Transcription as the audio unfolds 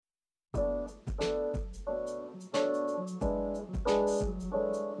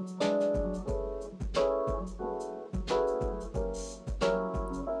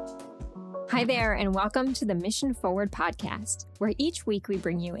Hi there, and welcome to the Mission Forward podcast, where each week we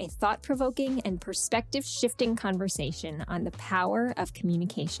bring you a thought-provoking and perspective-shifting conversation on the power of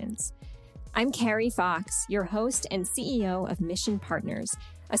communications. I'm Carrie Fox, your host and CEO of Mission Partners,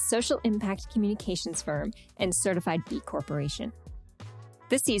 a social impact communications firm and certified B Corporation.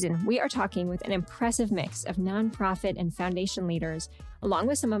 This season, we are talking with an impressive mix of nonprofit and foundation leaders, along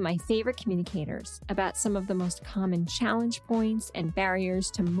with some of my favorite communicators, about some of the most common challenge points and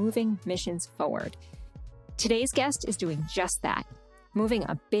barriers to moving missions forward. Today's guest is doing just that, moving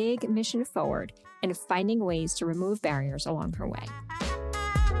a big mission forward and finding ways to remove barriers along her way.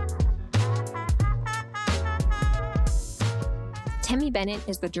 Temi Bennett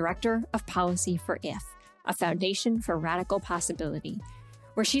is the Director of Policy for IF, a foundation for radical possibility,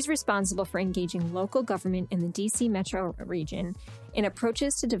 where she's responsible for engaging local government in the DC metro region in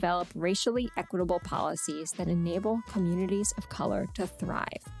approaches to develop racially equitable policies that enable communities of color to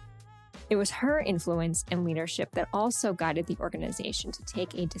thrive. It was her influence and leadership that also guided the organization to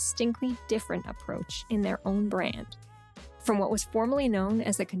take a distinctly different approach in their own brand. From what was formerly known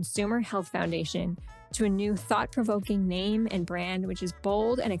as the Consumer Health Foundation to a new thought-provoking name and brand which is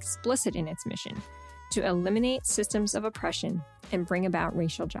bold and explicit in its mission to eliminate systems of oppression and bring about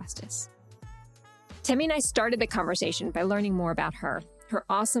racial justice. Temi and I started the conversation by learning more about her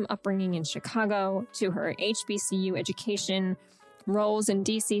awesome upbringing in Chicago, to her HBCU education, roles in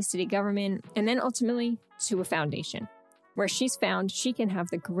DC city government, and then ultimately to a foundation, where she's found she can have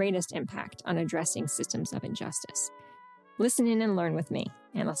the greatest impact on addressing systems of injustice. Listen in and learn with me,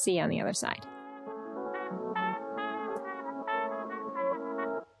 and I'll see you on the other side.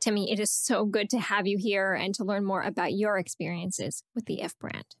 Temi, it is so good to have you here and to learn more about your experiences with the IF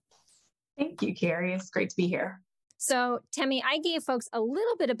brand. Thank you, Carrie. It's great to be here. So, Temi, I gave folks a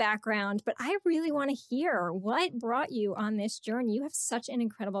little bit of background, but I really want to hear what brought you on this journey. You have such an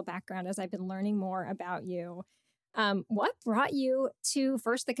incredible background as I've been learning more about you. What brought you to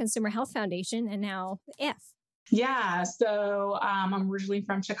first the Consumer Health Foundation and now IF? Yeah, so I'm originally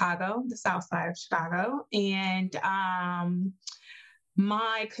from Chicago, the South Side of Chicago, and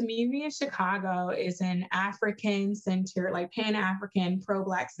my community in Chicago is an African-centered, like Pan-African,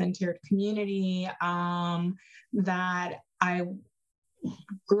 pro-Black centered community that I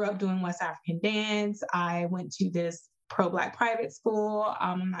grew up doing West African dance. I went to this pro-Black private school.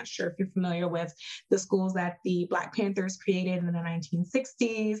 I'm not sure if you're familiar with the schools that the Black Panthers created in the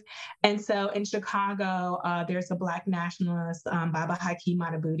 1960s. And so in Chicago, there's a Black nationalist, Baba Hakeem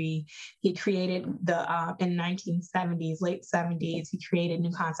Matabuti. He created in 1970s, late 70s, he created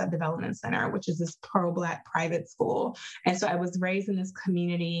New Concept Development Center, which is this pro-Black private school. And so I was raised in this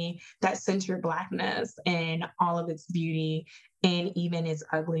community that centered Blackness and all of its beauty and even its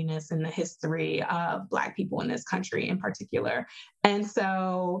ugliness in the history of Black people in this country in particular. And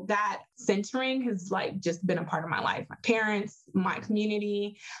so that centering has just been a part of my life. My parents, my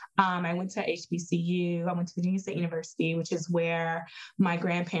community. I went to HBCU. I went to Virginia State University, which is where my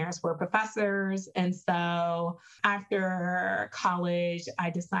grandparents were professors. And so after college, I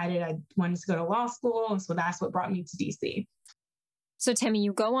decided I wanted to go to law school. And so that's what brought me to DC. So, Temi,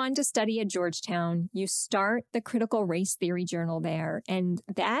 you go on to study at Georgetown, you start the Critical Race Theory Journal there, and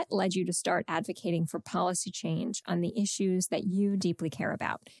that led you to start advocating for policy change on the issues that you deeply care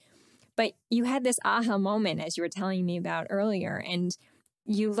about. But you had this aha moment, as you were telling me about earlier, and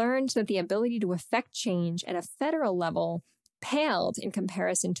you learned that the ability to affect change at a federal level paled in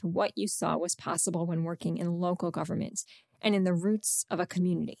comparison to what you saw was possible when working in local governments and in the roots of a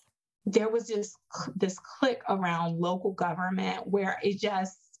community. There was just this click around local government where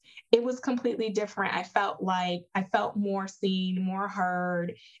it was completely different. I felt more seen, more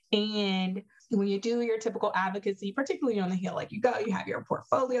heard. And when you do your typical advocacy, particularly on the Hill, you have your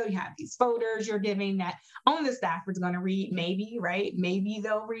portfolio, you have these folders you're giving that only the staff is going to read, maybe, right? Maybe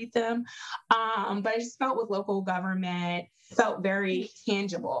they'll read them. But I just felt with local government, felt very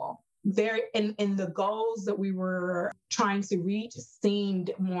tangible. Very, and the goals that we were trying to reach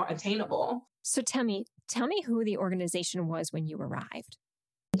seemed more attainable. So tell me who the organization was when you arrived.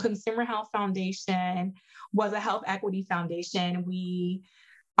 Consumer Health Foundation was a health equity foundation.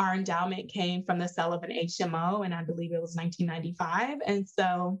 Our endowment came from the sale of an HMO, and I believe it was 1995. And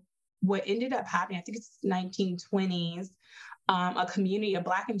so what ended up happening, I think it's 1920s, a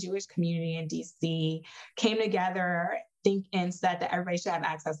Black and Jewish community in DC came together think and said that everybody should have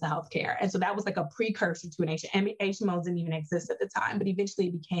access to healthcare. And so that was like a precursor to an HMO. I mean, HMOs didn't even exist at the time, but eventually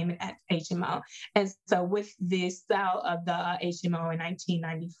it became an HMO. And so with the sale of the HMO in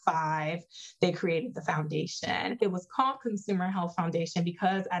 1995, they created the foundation. It was called Consumer Health Foundation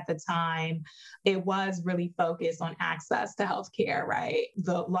because at the time it was really focused on access to healthcare, right?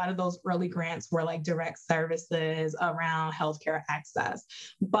 A lot of those early grants were like direct services around healthcare access.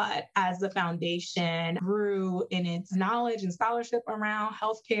 But as the foundation grew in its knowledge and scholarship around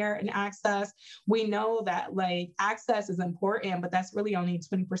healthcare and access, we know that like access is important, but that's really only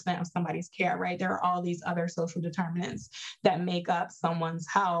 20% of somebody's care, right? There are all these other social determinants that make up someone's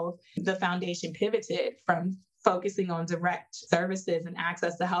health. The foundation pivoted from focusing on direct services and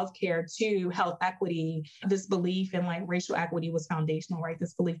access to healthcare to health equity. This belief in like racial equity was foundational, right?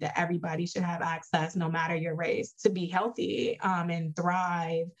 This belief that everybody should have access, no matter your race, to be healthy and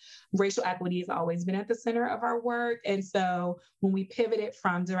thrive. Racial equity has always been at the center of our work. And so when we pivoted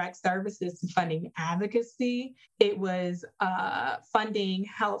from direct services to funding advocacy, it was funding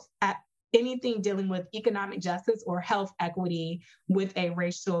health anything dealing with economic justice or health equity with a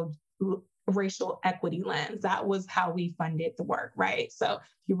racial equity lens. That was how we funded the work, right? So if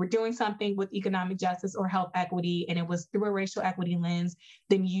you were doing something with economic justice or health equity and it was through a racial equity lens,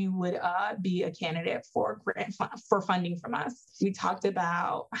 then you would be a candidate for for funding from us. We talked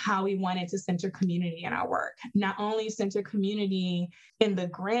about how we wanted to center community in our work, not only center community in the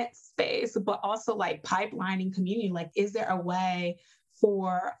grant space, but also like pipelining community. Like, is there a way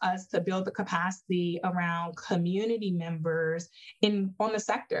for us to build the capacity around community members on the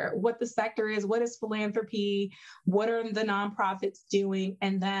sector, what the sector is, what is philanthropy, what are the nonprofits doing,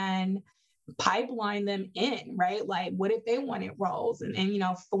 and then pipeline them in, right? Like, what if they wanted roles? And you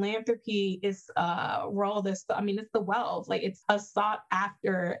know, philanthropy is a role it's the wealth, like it's a sought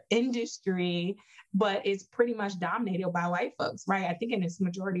after industry, but it's pretty much dominated by white folks, right? I think in its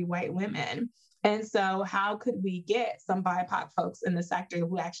majority white women. And so how could we get some BIPOC folks in the sector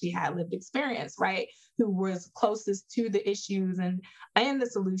who actually had lived experience, right? Who was closest to the issues and the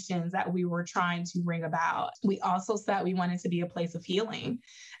solutions that we were trying to bring about. We also said we wanted to be a place of healing.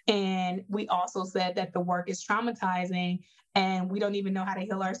 And we also said that the work is traumatizing and we don't even know how to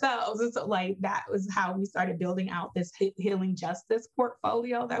heal ourselves. And so like that was how we started building out this healing justice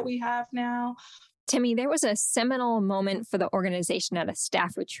portfolio that we have now. Temi, there was a seminal moment for the organization at a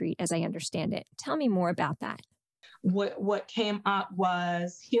staff retreat, as I understand it. Tell me more about that. What came up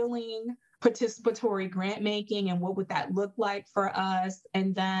was healing, participatory grant making, and what would that look like for us?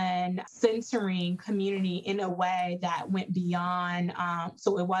 And then centering community in a way that went beyond,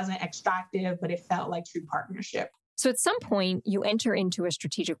 so it wasn't extractive, but it felt like true partnership. So at some point, you enter into a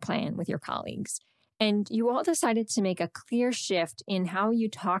strategic plan with your colleagues. And you all decided to make a clear shift in how you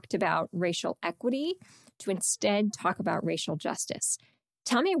talked about racial equity to instead talk about racial justice.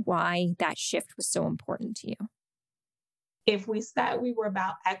 Tell me why that shift was so important to you. If we said we were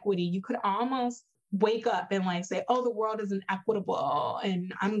about equity, you could almost wake up and like say, oh, the world isn't equitable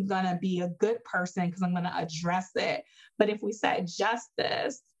and I'm going to be a good person because I'm going to address it. But if we said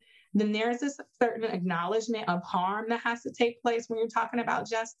justice, then there's this certain acknowledgement of harm that has to take place when you're talking about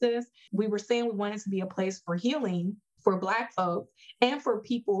justice. We were saying we wanted to be a place for healing for Black folks and for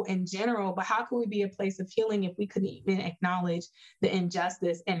people in general, but how could we be a place of healing if we couldn't even acknowledge the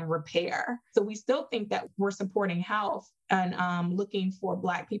injustice and repair? So we still think that we're supporting health and looking for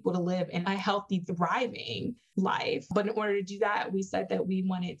Black people to live in a healthy, thriving life. But in order to do that, we said that we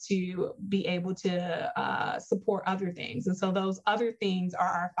wanted to be able to support other things. And so those other things are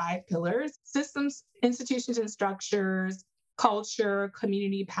our 5 pillars: systems, institutions, and structures, culture,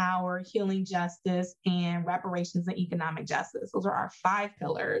 community power, healing justice, and reparations and economic justice. Those are our 5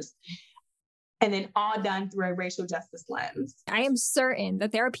 pillars. And then all done through a racial justice lens. I am certain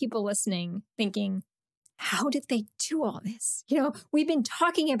that there are people listening thinking, how did they do all this? You know, we've been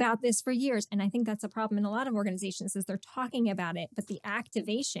talking about this for years. And I think that's a problem in a lot of organizations is they're talking about it, but the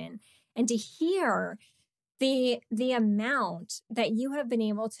activation and to hear the amount that you have been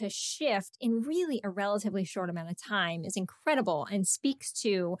able to shift in really a relatively short amount of time is incredible and speaks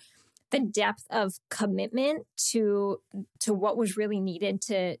to the depth of commitment to what was really needed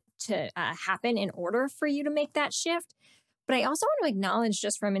to happen in order for you to make that shift. But I also want to acknowledge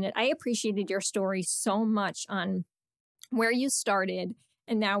just for a minute, I appreciated your story so much on where you started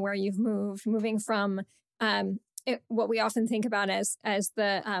and now where you've moving from what we often think about as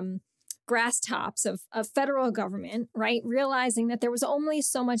the grass tops of federal government, right? Realizing that there was only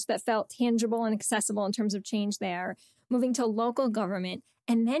so much that felt tangible and accessible in terms of change there, moving to local government,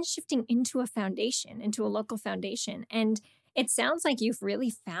 and then shifting into a local foundation. And it sounds like you've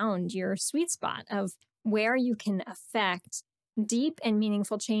really found your sweet spot of where you can affect deep and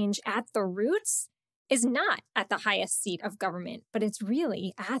meaningful change at the roots is not at the highest seat of government, but it's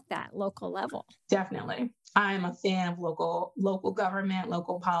really at that local level. Definitely. I'm a fan of local government,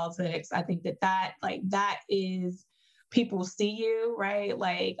 local politics. I think that is people see you, right?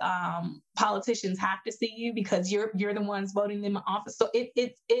 Like politicians have to see you because you're the ones voting them in office. So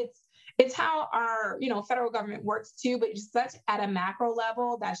it's how our, federal government works too, but just such at a macro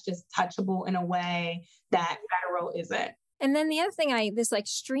level that's just touchable in a way that federal isn't. And then the other thing this like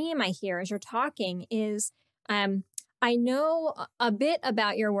stream I hear as you're talking is I know a bit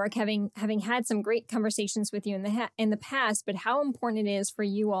about your work, having had some great conversations with you in the past, but how important it is for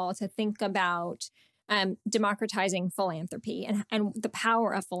you all to think about democratizing philanthropy and the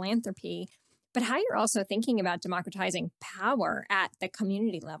power of philanthropy, but how you're also thinking about democratizing power at the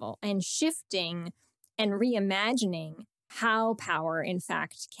community level and shifting and reimagining how power, in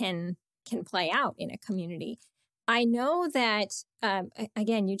fact, can play out in a community. I know that,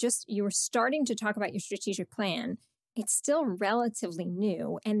 again, you were starting to talk about your strategic plan. It's still relatively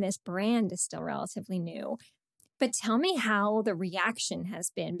new, and this brand is still relatively new. But tell me how the reaction has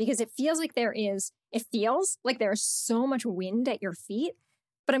been, because it feels like there's so much wind at your feet.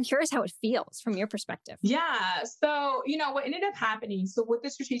 But I'm curious how it feels from your perspective. Yeah. So, what ended up happening, so with the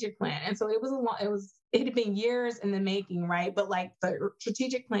strategic plan, and so it had been years in the making, right? But like the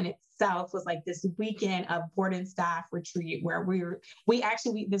strategic plan itself was like this weekend of board and staff retreat where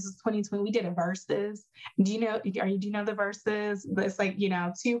this is 2020, we did a versus. Do you know the versus? It's like,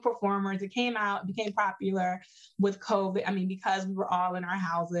 two performers. It came out, became popular with COVID. I mean, because we were all in our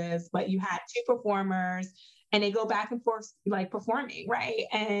houses, but you had two performers and they go back and forth, like performing, right?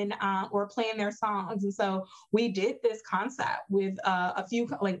 And, or playing their songs. And so we did this concept with a few,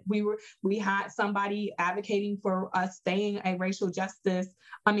 like we had somebody advocating for us staying a racial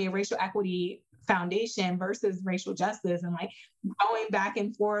equity foundation versus racial justice, and like going back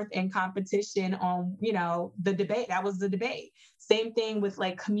and forth in competition on, the debate. That was the debate. Same thing with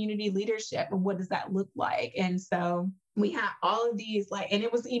like community leadership and what does that look like? And so we had all of these and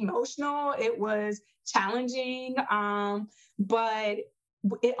it was emotional, it was challenging, but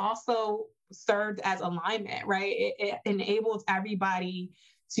it also served as alignment, right? It enabled everybody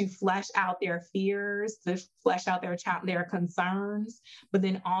to flesh out their fears, to flesh out their concerns, but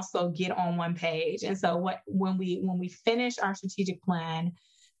then also get on one page. And so when we finished our strategic plan,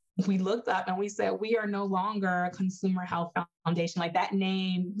 we looked up and we said, we are no longer a consumer health foundation. Like that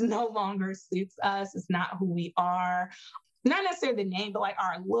name no longer suits us. It's not who we are. Not necessarily the name, but like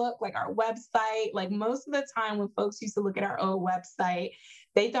our look, like our website. Like most of the time when folks used to look at our old website,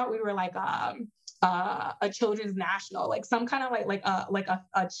 they thought we were like a children's national, like some kind of like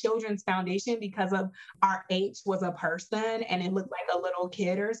a children's foundation, because of our H was a person and it looked like a little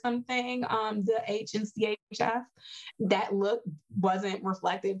kid or something. The H and CHF, that look wasn't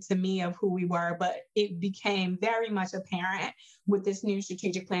reflective to me of who we were, but it became very much apparent with this new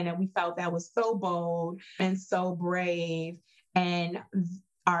strategic plan that we felt that was so bold and so brave, and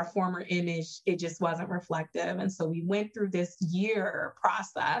our former image, it just wasn't reflective. And so we went through this year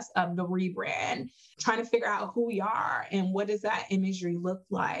process of the rebrand, trying to figure out who we are and what does that imagery look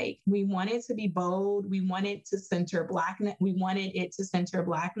like. We wanted to be bold. We wanted to center Blackness. We wanted it to center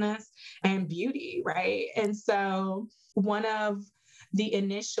Blackness and beauty, right? And so one of the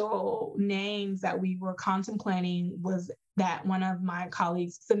initial names that we were contemplating was that one of my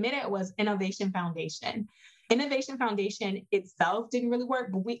colleagues submitted was Innovation Foundation. Innovation Foundation itself didn't really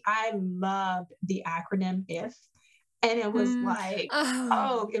work, but I loved the acronym IF. And it was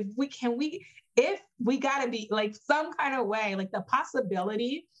if we gotta be like some kind of way, like the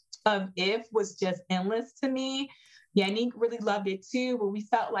possibility of if was just endless to me. Yannick really loved it too, but we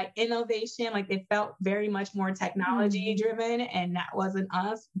felt like innovation, like it felt very much more technology driven, and that wasn't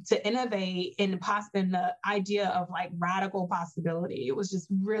us. To innovate in the idea of like radical possibility, it was just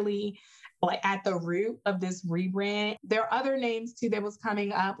really like at the root of this rebrand. There are other names too that was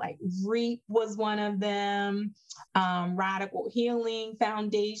coming up, like REAP was one of them. Radical Healing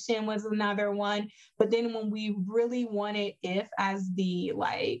Foundation was another one. But then when we really wanted IF as the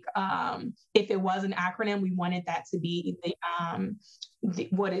if it was an acronym, we wanted that to be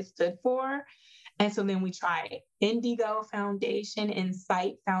what it stood for. And so then we tried Indigo Foundation,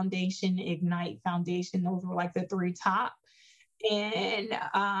 Insight Foundation, Ignite Foundation. Those were like the three top. And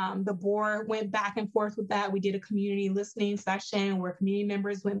the board went back and forth with that. We did a community listening session where community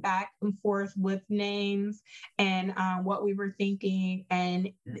members went back and forth with names and what we were thinking. And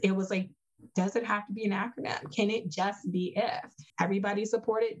it was like, does it have to be an acronym? Can it just be IF? Everybody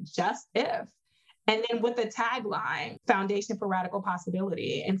supported just IF. And then with the tagline, Foundation for Radical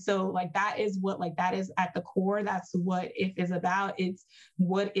Possibility. And so like that is what like that is at the core. That's what IF is about. It's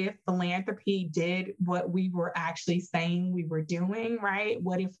what if philanthropy did what we were actually saying we were doing, right?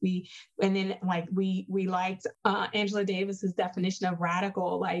 What if we, and then like we liked Angela Davis's definition of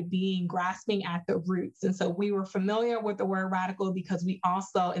radical, like being grasping at the roots. And so we were familiar with the word radical because we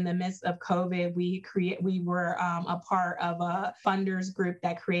also, in the midst of COVID, we were a part of a funders group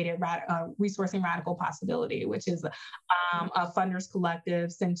that created Resourcing Radical Possibility, which is a funders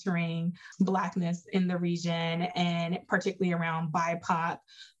collective centering Blackness in the region, and particularly around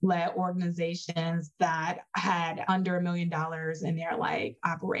BIPOC-led organizations that had under $1 million in their like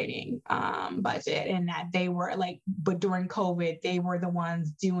operating budget, and that they were like, but during COVID, they were the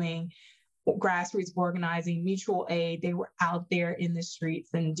ones doing grassroots organizing, mutual aid. They were out there in the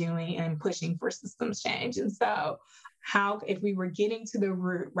streets and doing and pushing for systems change. And so how, if we were getting to the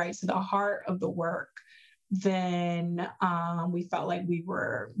root, right, to the heart of the work, then we felt like we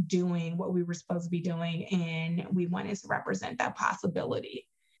were doing what we were supposed to be doing, and we wanted to represent that possibility.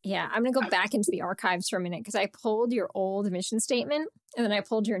 Yeah, I'm going to go back into the archives for a minute because I pulled your old mission statement and then I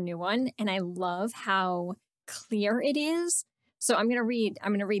pulled your new one, and I love how clear it is. So I'm going to read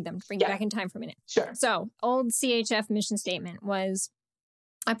them to bring you back in time for a minute. Sure. So old CHF mission statement was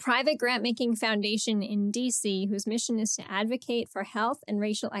a private grant-making foundation in DC whose mission is to advocate for health and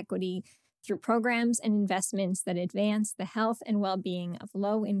racial equity through programs and investments that advance the health and well-being of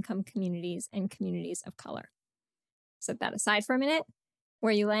low-income communities and communities of color. Set that aside for a minute.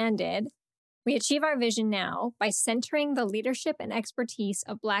 Where you landed, we achieve our vision now by centering the leadership and expertise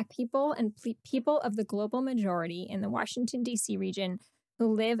of Black people and people of the global majority in the Washington, D.C. region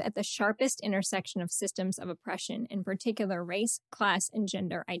who live at the sharpest intersection of systems of oppression, in particular race, class, and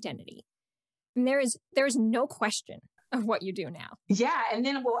gender identity. And there is no question of what you do now. Yeah. And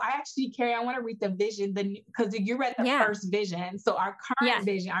then, well, Carrie, I want to read the vision, because you read the first vision. So our current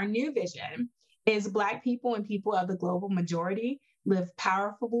vision, our new vision is Black people and people of the global majority live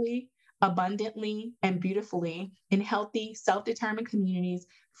powerfully, abundantly, and beautifully in healthy, self-determined communities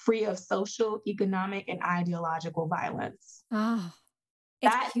free of social, economic, and ideological violence. Oh,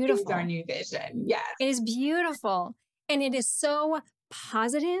 it's beautiful. That is our new vision. Yes. It is beautiful. And it is so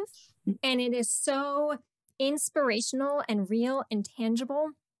positive, and it is so inspirational and real and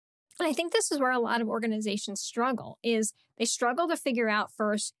tangible. And I think this is where a lot of organizations struggle, is they struggle to figure out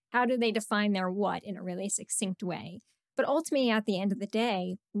first, how do they define their what in a really succinct way? But ultimately, at the end of the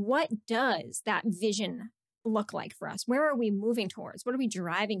day, what does that vision look like for us? Where are we moving towards? What are we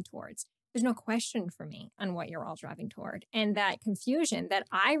driving towards? There's no question for me on what you're all driving toward. And that confusion that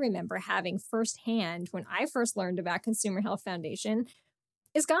I remember having firsthand when I first learned about Consumer Health Foundation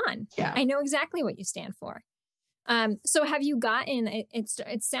is gone. Yeah. I know exactly what you stand for. So have you gotten,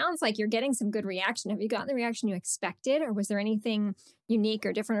 it sounds like you're getting some good reaction. Have you gotten the reaction you expected, or was there anything unique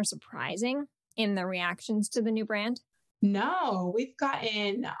or different or surprising in the reactions to the new brand? No, we've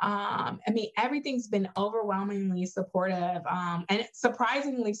gotten, everything's been overwhelmingly supportive, and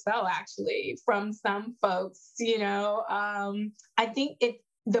surprisingly so, actually, from some folks. I think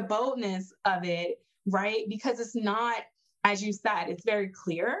the boldness of it, right? Because it's not, as you said, it's very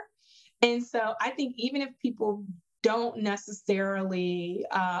clear. And so I think even if people don't necessarily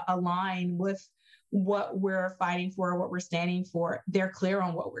align with what we're fighting for, what we're standing for, they're clear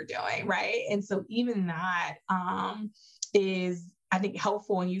on what we're doing, right? And so even that is, I think,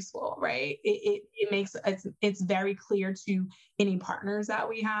 helpful and useful, right? It makes it's very clear to any partners that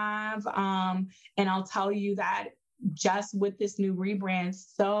we have. And I'll tell you that just with this new rebrand,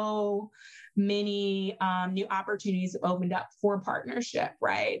 so many new opportunities have opened up for partnership,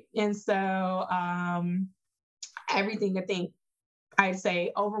 right? And so everything, I think, I'd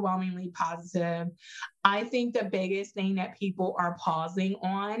say overwhelmingly positive. I think the biggest thing that people are pausing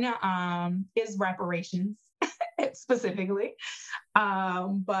on is reparations specifically.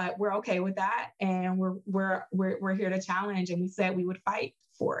 But we're okay with that. And we're here to challenge, and we said we would fight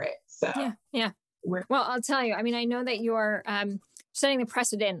for it. So yeah. Well, I'll tell you, I know that you're setting the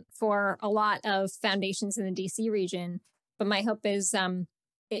precedent for a lot of foundations in the DC region, but my hope is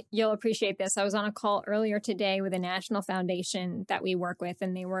you'll appreciate this. I was on a call earlier today with a national foundation that we work with,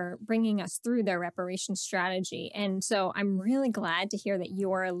 and they were bringing us through their reparations strategy. And so I'm really glad to hear that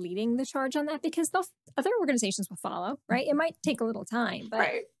you're leading the charge on that, because other organizations will follow, right? It might take a little time, but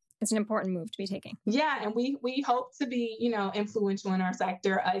it's an important move to be taking. Yeah. And we hope to be, influential in our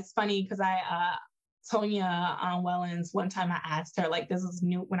sector. It's funny because Tonya Wellens, one time I asked her, like, this is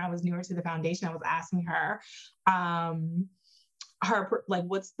new, when I was newer to the foundation, I was asking her,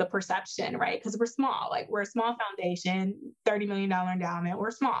 what's the perception, right? Because we're small, like we're a small foundation, $30 million endowment,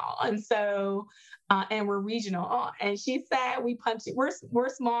 we're small. And so, and we're regional. Oh, and she said, we're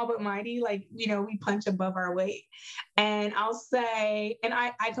small but mighty, like, we punch above our weight. And I'll say, and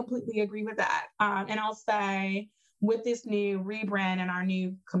I completely agree with that. And I'll say, with this new rebrand and our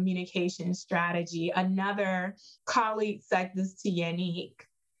new communication strategy, another colleague said this to Yannick,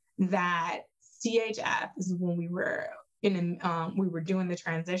 that CHF, this is when we were we were doing the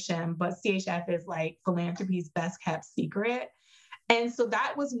transition, but CHF is like philanthropy's best kept secret. And so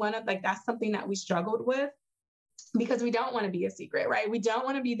that was that's something that we struggled with, because we don't want to be a secret, right? We don't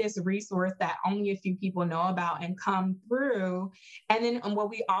want to be this resource that only a few people know about and come through. And then what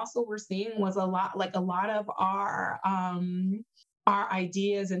we also were seeing was a lot of our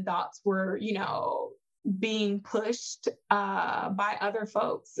ideas and thoughts were, being pushed by other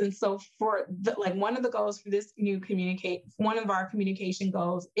folks. And so one of the goals for this one of our communication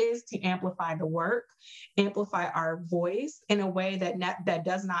goals is to amplify the work, amplify our voice in a way that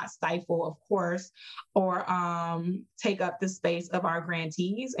does not stifle, of course, or take up the space of our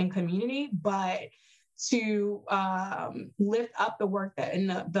grantees and community, but to lift up the work and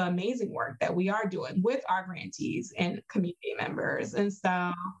the amazing work that we are doing with our grantees and community members. And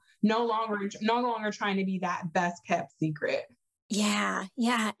so no longer trying to be that best kept secret. Yeah.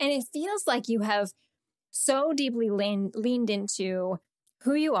 And it feels like you have so deeply leaned into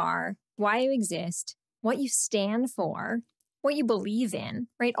who you are, why you exist, what you stand for, what you believe in,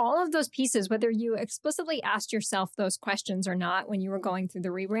 right? All of those pieces, whether you explicitly asked yourself those questions or not when you were going through the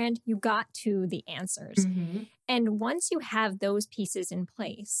rebrand, you got to the answers. Mm-hmm. And once you have those pieces in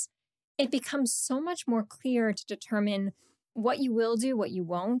place, it becomes so much more clear to determine what you will do, what you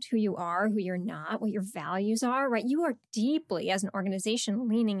won't, who you are, who you're not, what your values are, right? You are deeply, as an organization,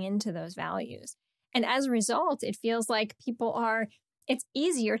 leaning into those values. And as a result, it feels like it's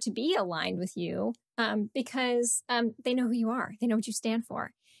easier to be aligned with you because they know who you are. They know what you stand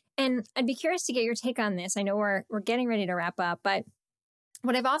for. And I'd be curious to get your take on this. I know we're getting ready to wrap up, but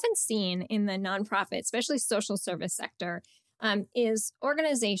what I've often seen in the nonprofit, especially social service sector, is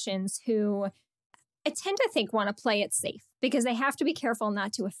organizations who I tend to think want to play it safe because they have to be careful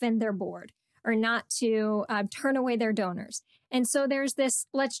not to offend their board or not to turn away their donors. And so there's this,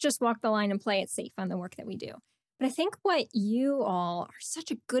 let's just walk the line and play it safe on the work that we do. But I think what you all are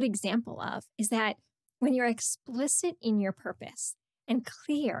such a good example of is that when you're explicit in your purpose and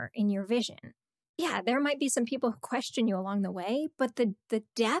clear in your vision, yeah, there might be some people who question you along the way, but the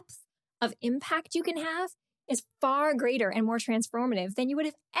depth of impact you can have is far greater and more transformative than you would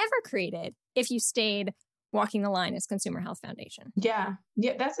have ever created if you stayed walking the line as Consumer Health Foundation. Yeah,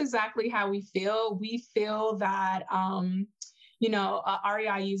 that's exactly how we feel. We feel that,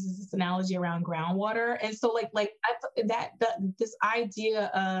 REI uses this analogy around groundwater. And so this idea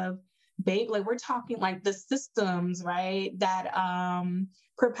of we're talking like the systems, right, that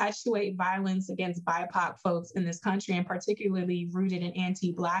perpetuate violence against BIPOC folks in this country, and particularly rooted in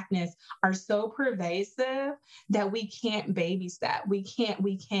anti-Blackness, are so pervasive that we can't baby step. We can't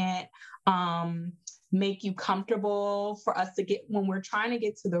make you comfortable for us to get, when we're trying to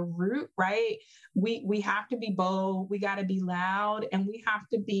get to the root, right? We have to be bold, we got to be loud, and we have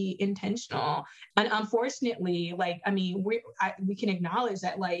to be intentional. And unfortunately, we can acknowledge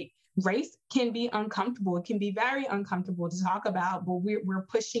that race can be uncomfortable. It can be very uncomfortable to talk about, but we're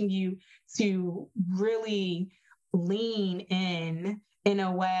pushing you to really lean in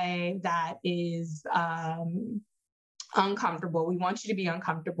a way that is uncomfortable. We want you to be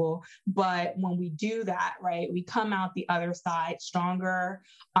uncomfortable. But when we do that, right, we come out the other side stronger,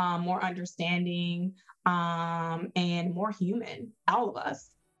 more understanding, and more human, all of us.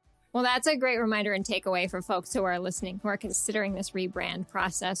 Well, that's a great reminder and takeaway for folks who are listening, who are considering this rebrand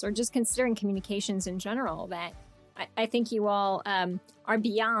process or just considering communications in general, that I think you all are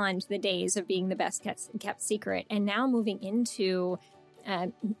beyond the days of being the best kept secret and now moving into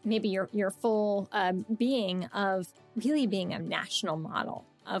maybe your full being of really being a national model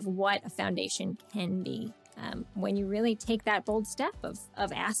of what a foundation can be. When you really take that bold step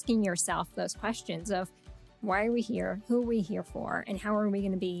of asking yourself those questions of why are we here, who are we here for, and how are we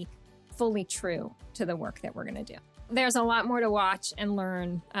going to be fully true to the work that we're going to do. There's a lot more to watch and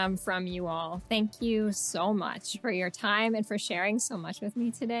learn from you all. Thank you so much for your time and for sharing so much with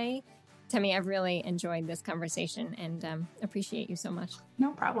me today. Temi, I've really enjoyed this conversation and appreciate you so much.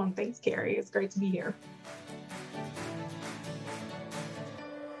 No problem. Thanks, Carrie. It's great to be here.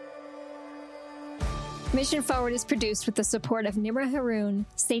 Mission Forward is produced with the support of Nimra Haroon,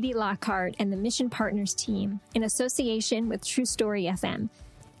 Sadie Lockhart, and the Mission Partners team in association with True Story FM.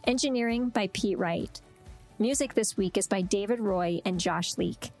 Engineering by Pete Wright. Music this week is by David Roy and Josh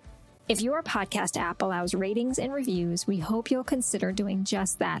Leake. If your podcast app allows ratings and reviews, we hope you'll consider doing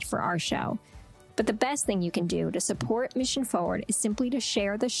just that for our show. But the best thing you can do to support Mission Forward is simply to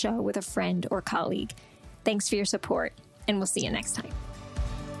share the show with a friend or colleague. Thanks for your support, and we'll see you next time.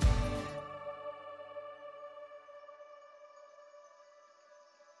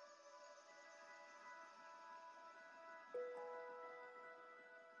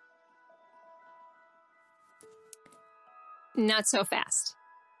 Not so fast.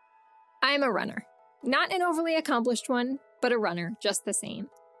 I'm a runner. Not an overly accomplished one, but a runner just the same.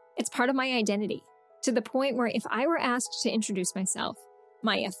 It's part of my identity, to the point where if I were asked to introduce myself,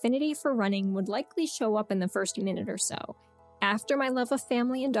 my affinity for running would likely show up in the first minute or so, after my love of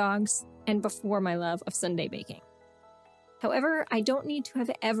family and dogs, and before my love of Sunday baking. However, I don't need to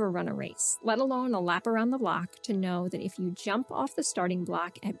have ever run a race, let alone a lap around the block, to know that if you jump off the starting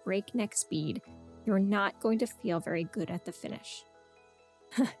block at breakneck speed, you're not going to feel very good at the finish.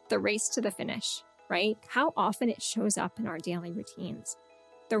 The race to the finish, right? How often it shows up in our daily routines.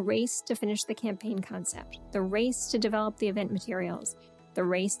 The race to finish the campaign concept, the race to develop the event materials, the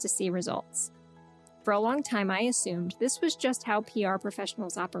race to see results. For a long time, I assumed this was just how PR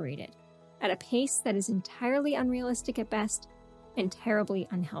professionals operated, at a pace that is entirely unrealistic at best and terribly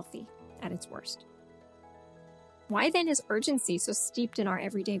unhealthy at its worst. Why then is urgency so steeped in our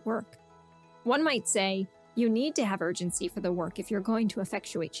everyday work? One might say, you need to have urgency for the work if you're going to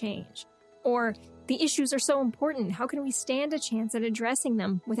effectuate change. Or, the issues are so important, how can we stand a chance at addressing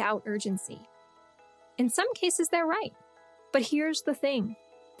them without urgency? In some cases, they're right. But here's the thing.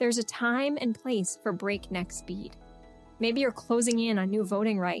 There's a time and place for breakneck speed. Maybe you're closing in on new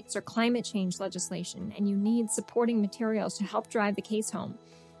voting rights or climate change legislation, and you need supporting materials to help drive the case home.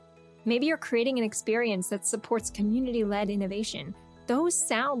 Maybe you're creating an experience that supports community-led innovation. Those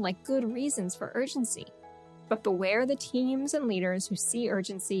sound like good reasons for urgency. But beware the teams and leaders who see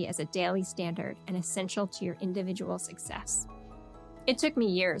urgency as a daily standard and essential to your individual success. It took me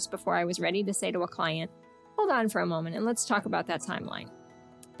years before I was ready to say to a client, hold on for a moment and let's talk about that timeline.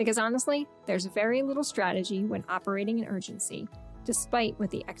 Because honestly, there's very little strategy when operating in urgency, despite what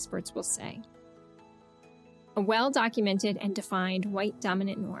the experts will say. A well-documented and defined white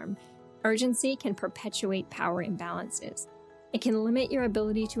dominant norm, urgency can perpetuate power imbalances. It can limit your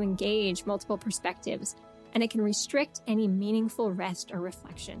ability to engage multiple perspectives, and it can restrict any meaningful rest or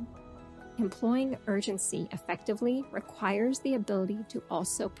reflection. Employing urgency effectively requires the ability to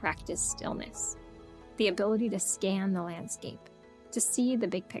also practice stillness, the ability to scan the landscape, to see the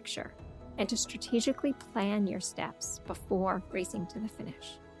big picture, and to strategically plan your steps before racing to the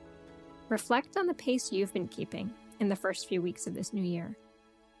finish. Reflect on the pace you've been keeping in the first few weeks of this new year.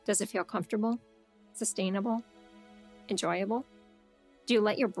 Does it feel comfortable, sustainable, enjoyable? Do you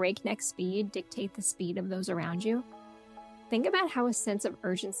let your breakneck speed dictate the speed of those around you? Think about how a sense of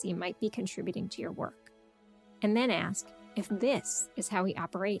urgency might be contributing to your work. And then ask, if this is how we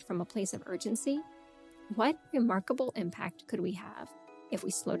operate from a place of urgency, what remarkable impact could we have if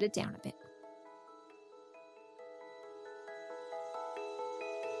we slowed it down a bit?